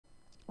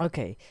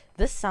Okay,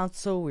 this sounds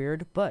so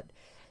weird, but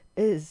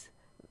is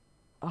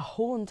a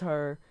whole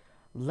entire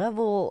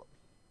level,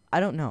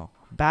 I don't know,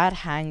 bad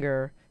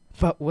hanger,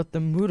 but with the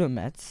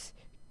Mutamets,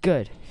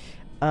 good.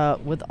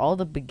 With all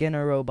the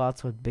beginner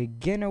robots with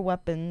beginner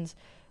weapons,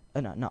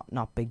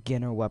 not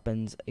beginner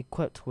weapons,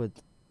 equipped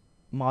with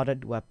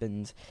modded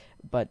weapons,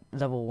 but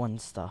level 1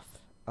 stuff.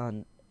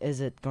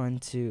 Is it going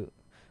to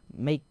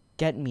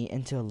get me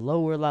into a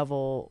lower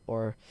level,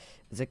 or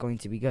is it going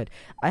to be good?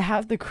 I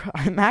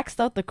maxed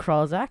out the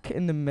Kralzak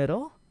in the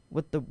middle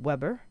with the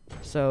Weber,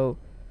 so,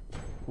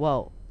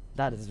 well,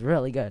 that is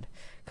really good,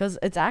 because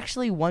it's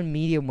actually 1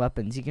 medium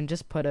weapons. You can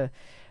just put a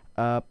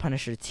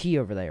Punisher T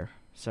over there.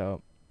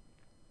 So,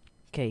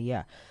 okay,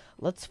 yeah,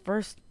 let's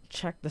first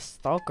check the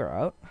Stalker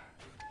out.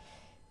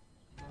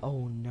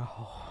 Oh no,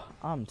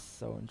 I'm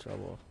so in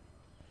trouble.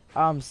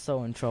 I'm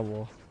so in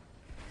trouble.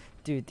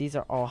 Dude, these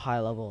are all high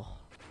level.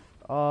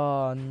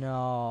 Oh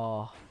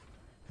no.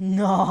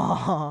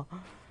 No.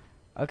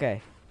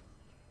 Okay.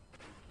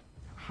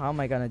 How am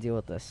I gonna deal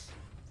with this?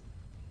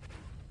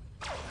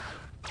 I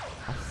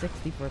have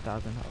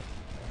 64,000 health.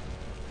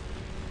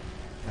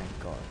 Thank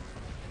God.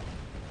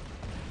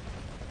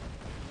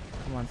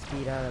 Come on,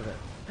 speed out of it.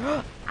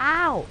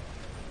 Ow!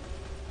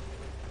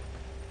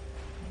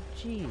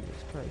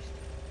 Jesus Christ.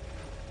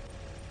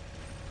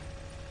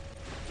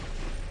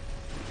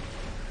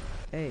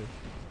 Hey,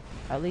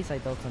 at least I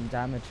dealt some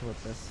damage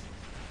with this.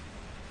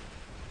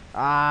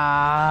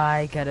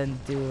 I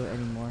couldn't do it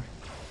anymore.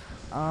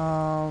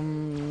 No,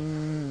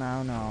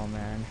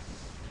 man.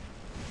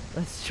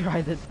 Let's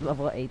try the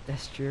level 8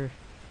 Destroyer.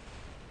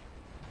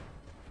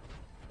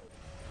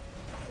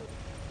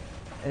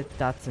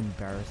 That's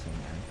embarrassing,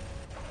 man.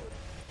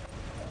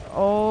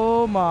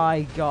 Oh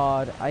my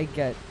God, I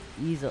get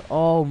easily.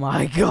 Oh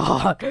my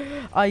God,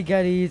 I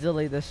get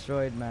easily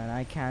destroyed, man.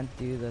 I can't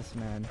do this,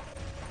 man.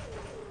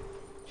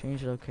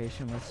 Change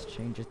location. Let's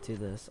change it to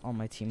this. All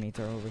my teammates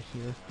are over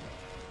here.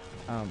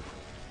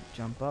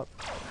 Jump up.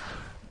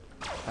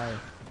 I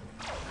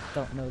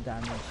don't know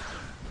damage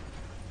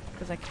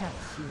because I can't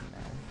see,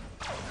 man.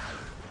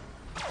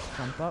 Let's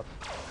jump up.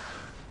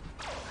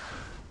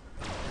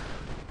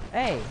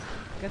 Hey,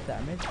 good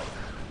damage.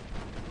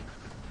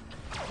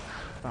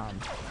 Bam.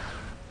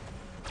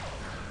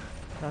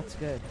 That's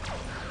good.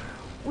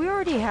 We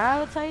already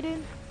have a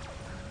Titan.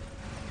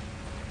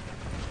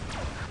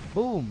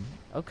 Boom.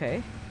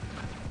 Okay.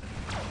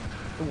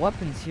 The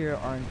weapons here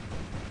aren't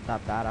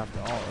that bad after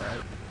all,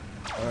 right?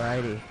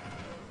 Alrighty.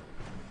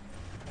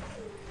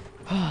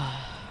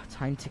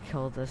 Time to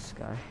kill this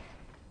guy.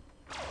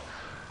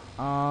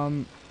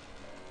 I'm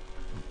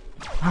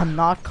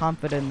not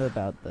confident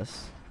about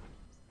this.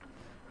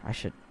 I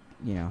should,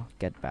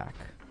 get back.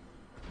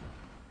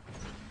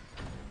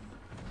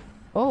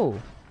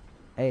 Oh!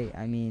 Hey,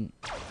 I mean,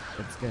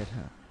 it's good,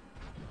 huh?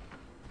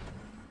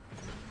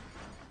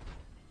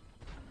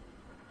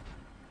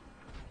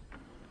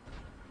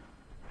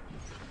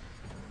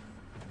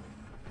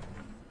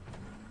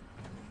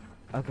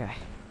 Okay.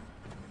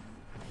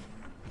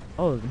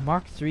 Oh,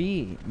 Mark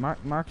 3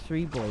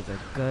 boys are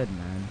good,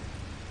 man.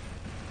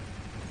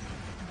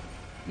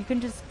 You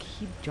can just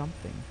keep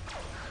jumping.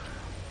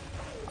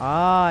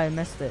 Ah, I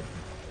missed it.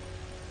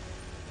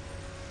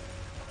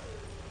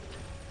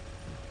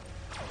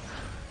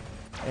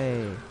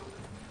 Hey.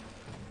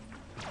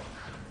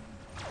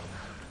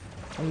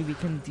 Maybe we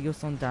can deal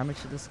some damage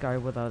to this guy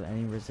without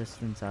any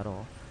resistance at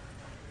all.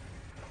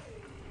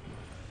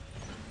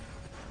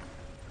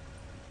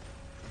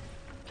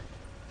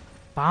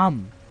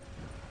 Bam!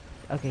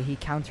 Okay, he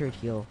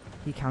counter-healed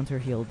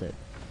it.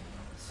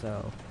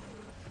 So,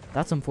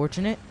 that's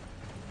unfortunate.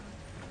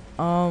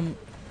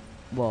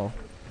 Well,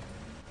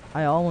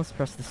 I almost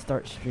pressed the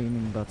start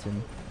streaming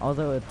button,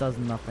 although it does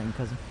nothing,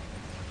 because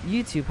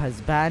YouTube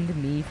has banned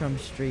me from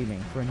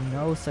streaming for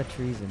no such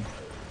reason.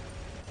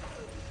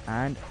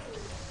 And,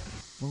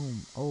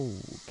 boom,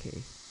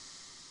 okay.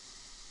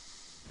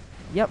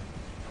 Yep,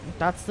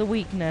 that's the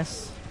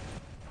weakness.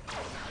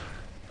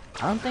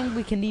 I don't think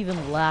we can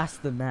even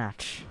last the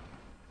match.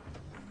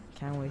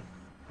 Can we? Okay.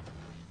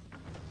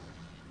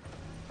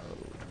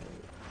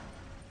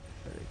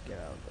 Better get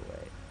out of the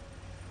way.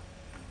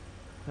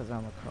 Because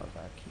I'm a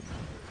crawlback,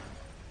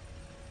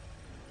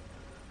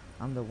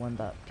 I'm the one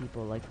that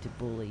people like to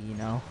bully,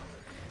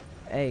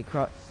 Hey,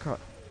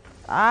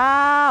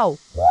 Ow!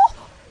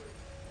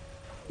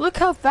 Look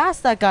how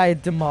fast that guy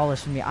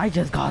demolished me. I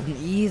just got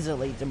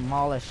easily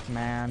demolished,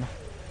 man.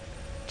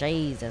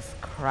 Jesus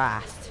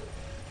Christ.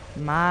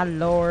 My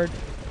lord.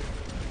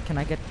 Can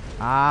I get...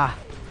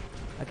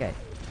 Okay.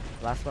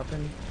 Last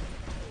weapon.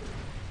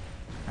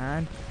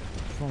 And...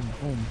 Boom,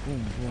 boom,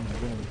 boom, boom,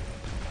 boom.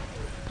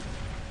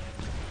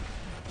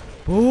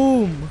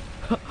 Boom!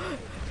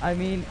 I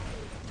mean...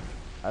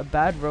 A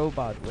bad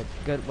robot with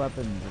good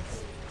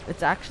weapons.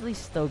 It's actually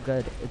still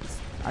good.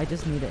 I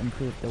just need to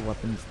improve the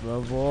weapons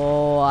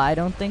level. I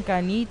don't think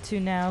I need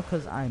to now,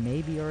 because I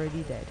may be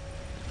already dead.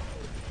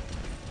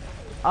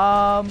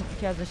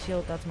 He has a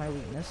shield. That's my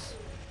weakness.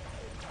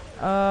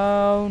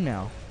 Oh,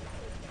 no.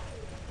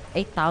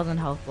 8,000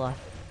 health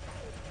left.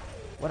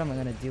 What am I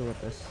gonna do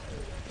with this?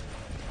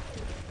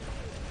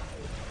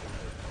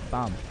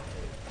 Bomb.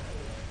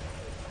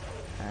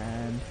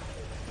 And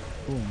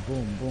boom,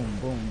 boom, boom,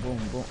 boom, boom,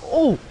 boom.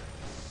 Oh!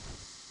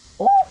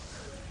 Oh!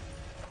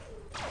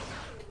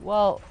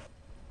 Well,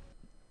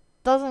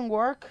 doesn't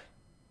work.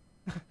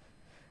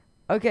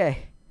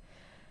 Okay.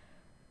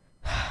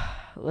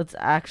 Let's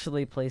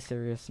actually play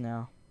serious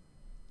now.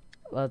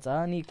 Let's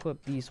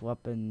unequip these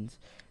weapons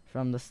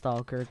from the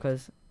stalker,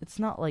 because it's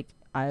not like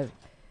I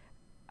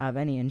have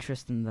any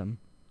interest in them.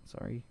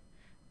 Sorry.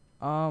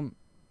 I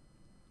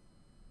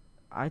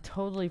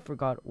totally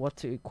forgot what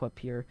to equip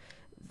here.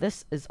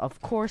 This is,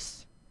 of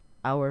course,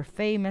 our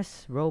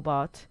famous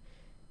robot.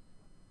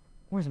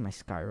 Where's my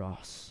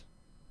Skyros?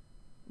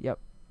 Yep,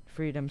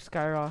 Freedom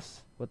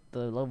Skyros with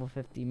the level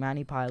 50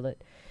 Manny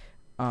pilot.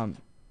 In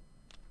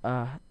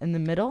the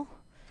middle,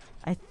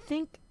 I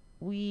think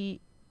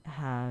we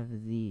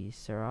have the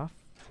Seraph.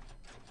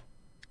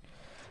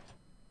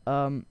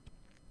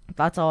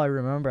 That's all I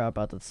remember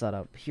about the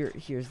setup.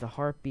 Here's the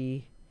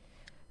Harpy.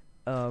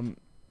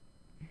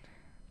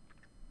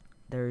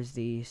 There's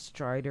the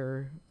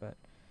Strider, but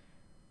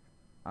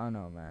I don't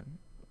know, man.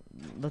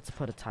 Let's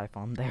put a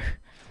Typhon there.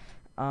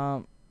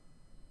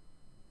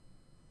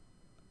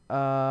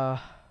 The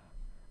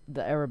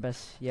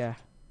Erebus, yeah.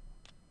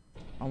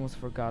 Almost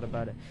forgot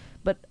about it.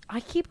 But I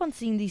keep on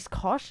seeing these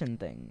caution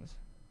things.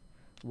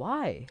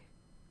 Why?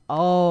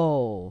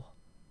 Oh.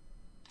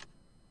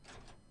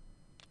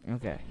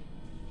 Okay.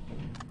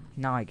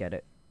 Now I get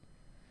it.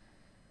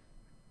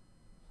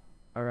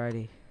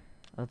 Alrighty.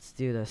 Let's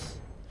do this.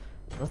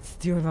 Let's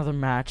do another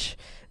match.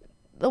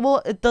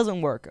 Well, it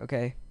doesn't work,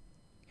 okay?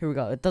 Here we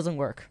go. It doesn't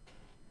work.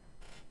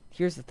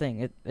 Here's the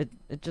thing.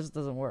 It just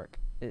doesn't work.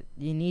 It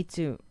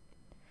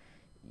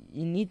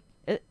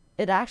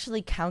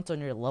actually counts on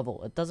your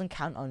level. It doesn't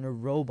count on your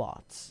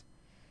robots.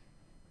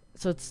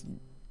 So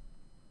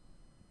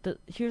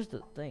here's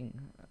the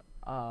thing.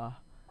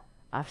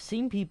 I've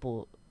seen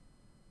people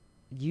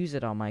use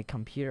it on my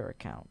computer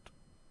account.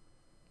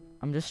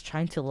 I'm just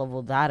trying to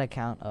level that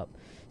account up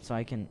so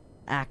I can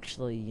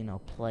actually, you know,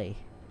 play.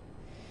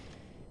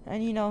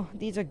 And you know,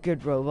 these are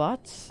good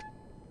robots.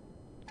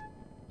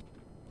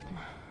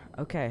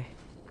 Okay.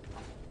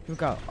 Here we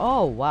go.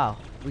 Oh wow.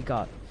 We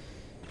got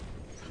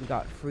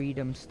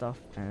freedom stuff,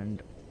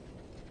 and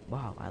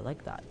wow, I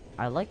like that.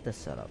 I like this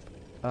setup.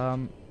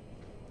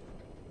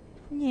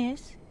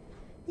 Yes.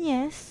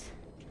 Yes.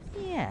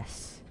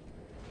 Yes.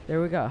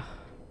 There we go.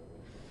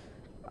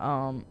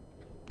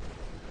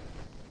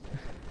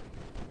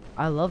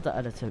 I love the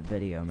edited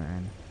video,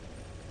 man.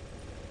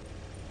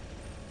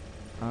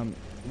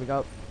 We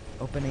got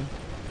opening.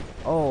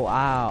 Oh, ow, ow,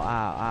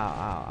 ow,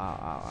 ow, ow,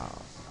 ow,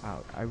 ow,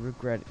 ow. I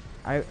regret.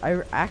 I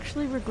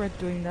actually regret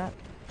doing that.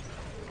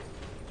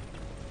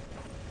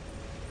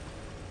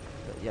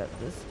 But yeah,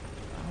 this.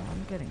 Oh,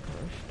 I'm getting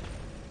pushed.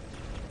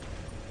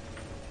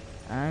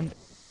 And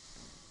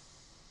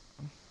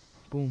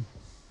boom.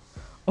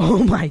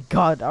 Oh my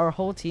God, our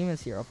whole team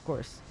is here, of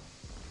course.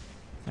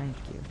 Thank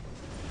you.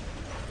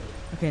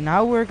 Okay,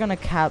 now we're gonna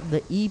cap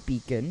the E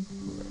beacon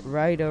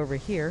right over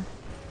here.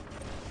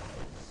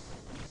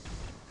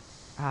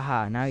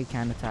 Haha, now you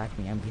can't attack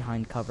me. I'm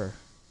behind cover.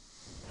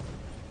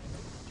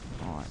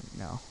 Oh,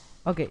 no.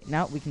 Okay,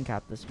 now we can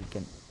cap this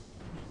beacon.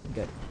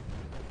 Good.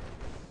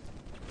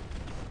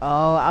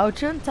 Oh,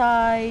 outrun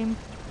time!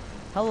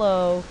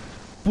 Hello.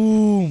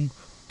 Boom!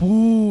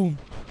 Boom!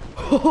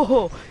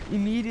 Oh,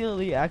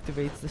 immediately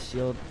activates the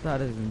shield.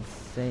 That is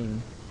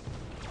insane.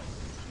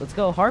 Let's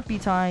go. Harpy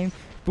time.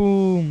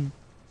 Boom.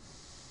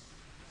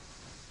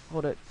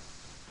 Hold it.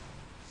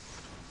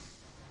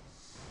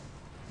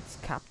 Let's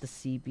cap the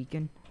C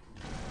beacon.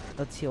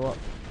 Let's heal up.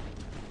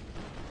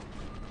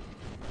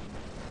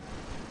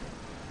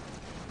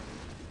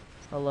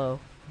 Hello.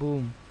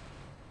 Boom.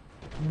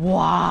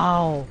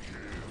 Wow.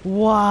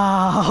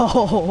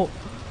 Wow.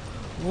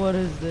 What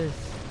is this?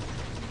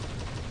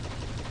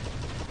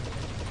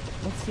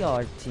 Let's see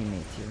our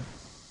teammates here.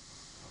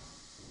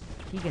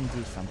 He can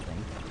do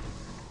something.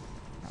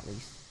 At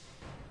least.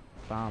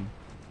 Bomb.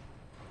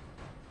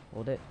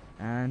 Hold it.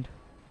 And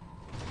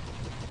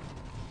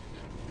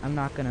I'm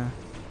not gonna.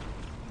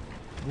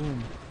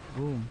 Boom.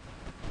 Boom.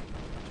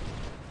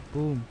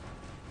 Boom.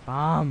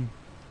 Bomb.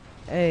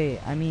 Hey,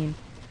 I mean,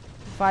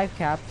 5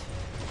 capped.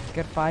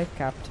 Get 5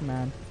 capped,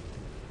 man.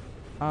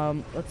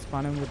 Let's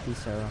spawn him with the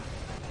Sarah.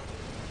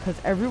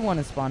 Because everyone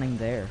is spawning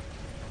there.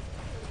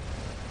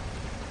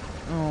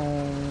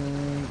 Oh,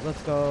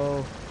 let's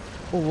go.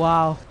 Oh,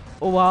 wow.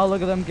 Oh, wow.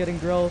 Look at them getting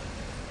grilled.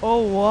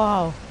 Oh,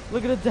 wow.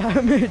 Look at the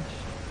damage.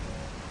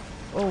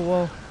 Oh,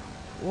 whoa.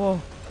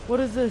 Whoa. What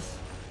is this?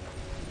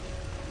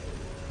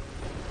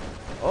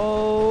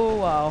 Oh,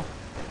 wow.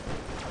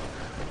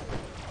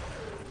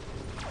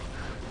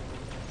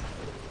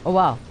 Oh,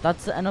 wow.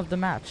 That's the end of the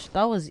match.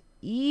 That was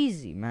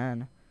easy,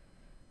 man.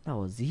 That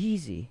was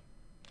easy.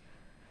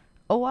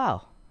 Oh,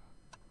 wow.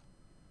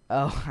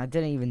 Oh, I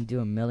didn't even do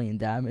 1,000,000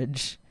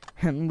 damage.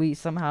 And we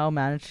somehow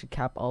managed to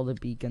cap all the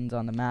beacons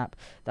on the map.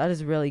 That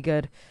is really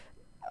good.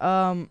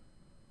 Dang.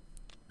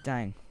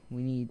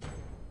 We need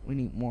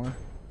more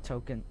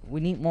token. We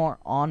need more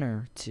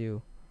honor to,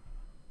 you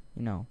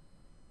know.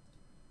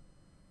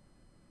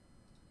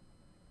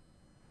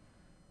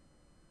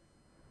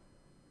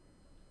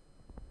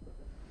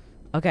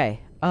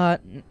 Okay,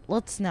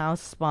 let's now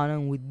spawn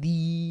in with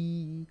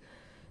the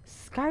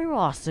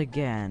Skyross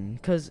again,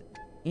 cause,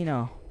 you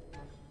know.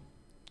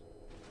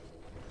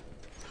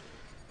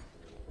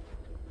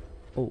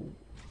 Oh.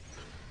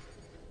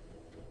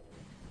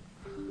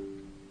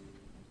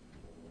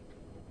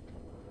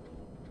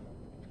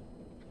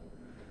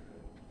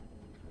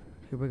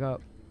 Here we go.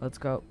 Let's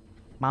go.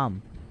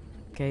 Mom.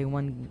 Okay,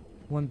 one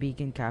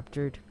beacon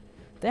captured.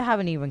 They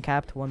haven't even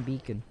capped one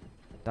beacon.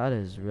 That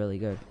is really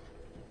good.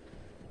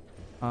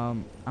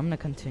 I'm gonna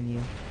continue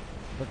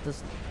with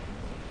this.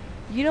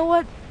 You know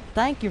what?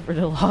 Thank you for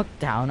the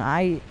lockdown.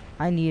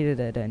 I needed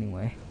it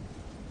anyway.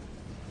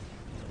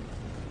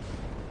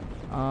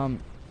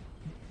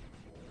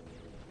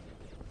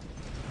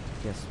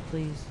 Yes,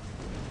 please.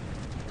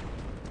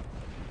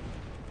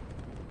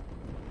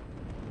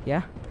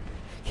 Yeah?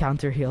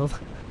 Counter healed.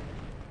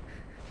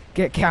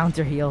 Get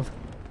counter healed.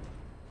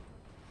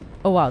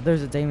 Oh wow,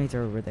 there's a daymater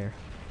over there.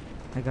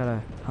 I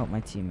gotta help my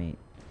teammate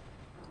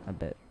a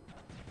bit.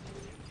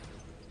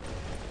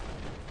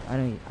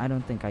 I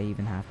don't think I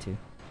even have to.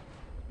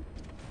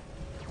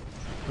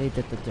 They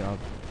did the job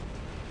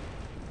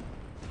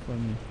for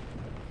me.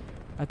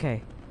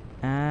 Okay,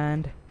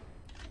 and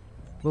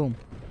boom,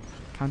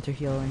 counter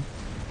healing.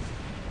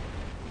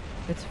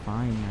 It's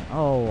fine, man.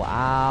 Oh,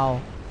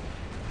 ow,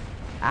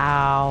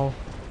 ow.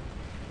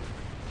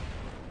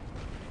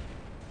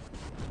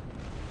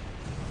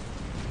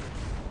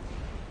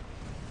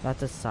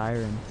 That's a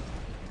siren.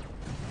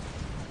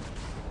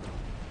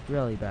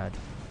 Really bad.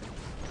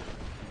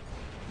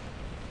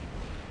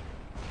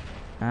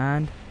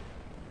 And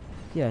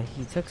yeah,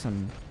 he took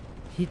some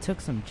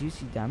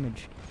juicy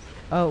damage.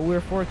 Oh, we're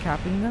forward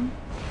capping them?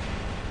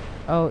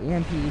 Oh,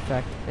 EMP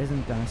effect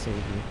isn't gonna save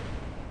you.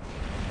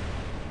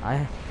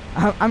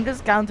 I'm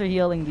just counter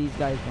healing these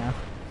guys now.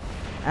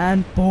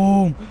 And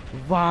boom!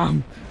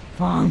 Bam!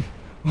 Bam!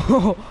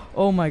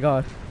 Oh my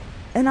god.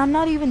 And I'm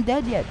not even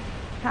dead yet.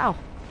 How?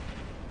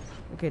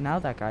 Okay, now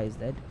that guy is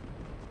dead.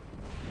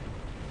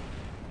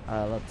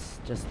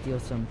 Let's just deal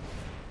some.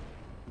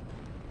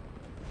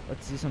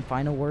 Let's do some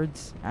final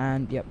words,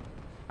 and yep,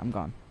 I'm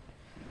gone.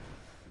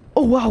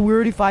 Oh wow, we're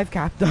already 5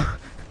 capped.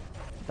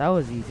 That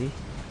was easy.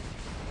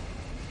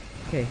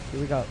 Okay,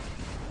 here we go.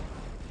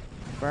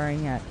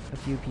 Firing at a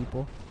few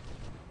people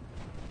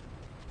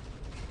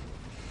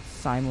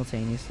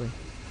simultaneously.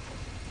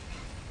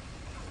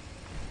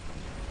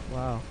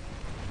 Wow.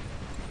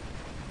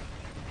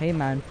 Hey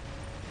man.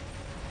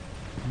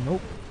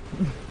 Nope.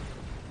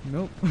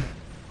 Nope.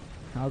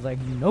 I was like,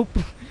 nope.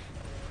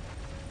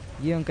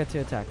 You don't get to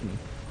attack me.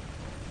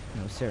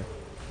 No, sir.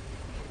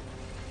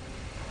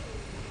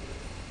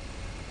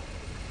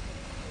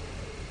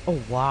 Oh,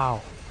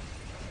 wow.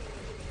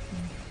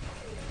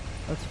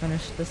 Let's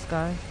finish this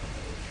guy.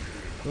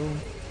 Boom.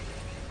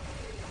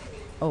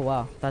 Oh,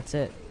 wow. That's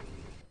it.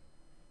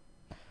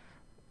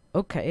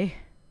 Okay.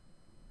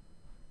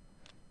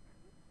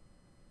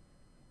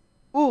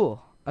 Ooh.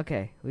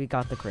 Okay. We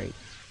got the crate.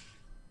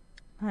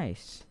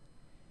 Nice.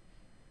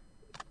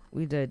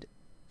 We did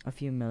a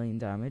few million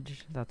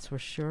damage, that's for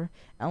sure.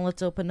 And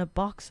let's open the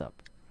box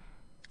up.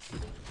 Here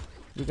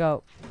we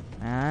go.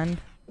 And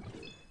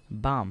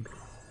bam.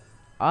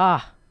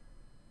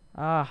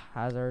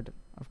 Hazard,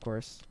 of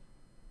course.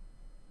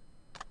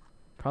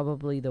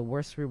 Probably the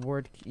worst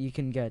reward you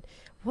can get.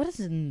 What is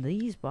in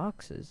these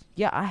boxes?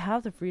 Yeah, I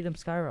have the Freedom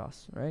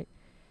Skyross, right?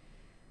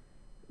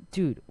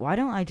 Dude, why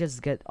don't I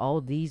just get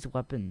all these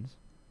weapons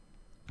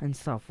and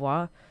stuff?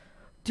 Why?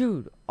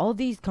 Dude, all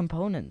these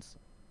components.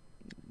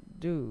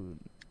 Dude,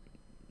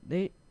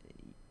 they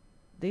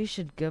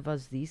should give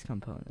us these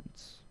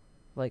components.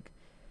 Like,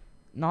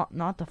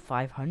 not the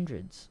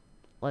 500s.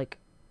 Like,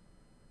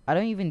 I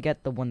don't even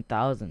get the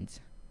 1000s.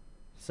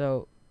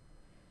 So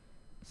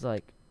it's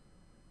like,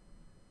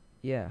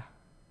 yeah.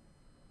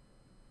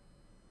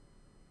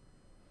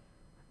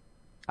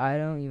 I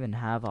don't even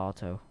have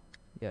auto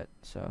yet,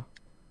 so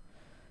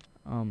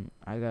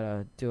I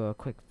gotta do a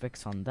quick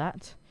fix on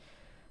that.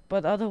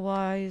 But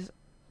otherwise,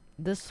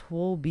 this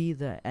will be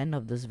the end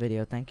of this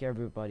video. Thank you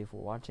everybody for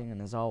watching,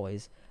 and as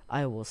always,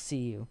 I will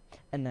see you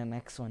in the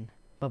next one.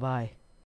 Bye bye.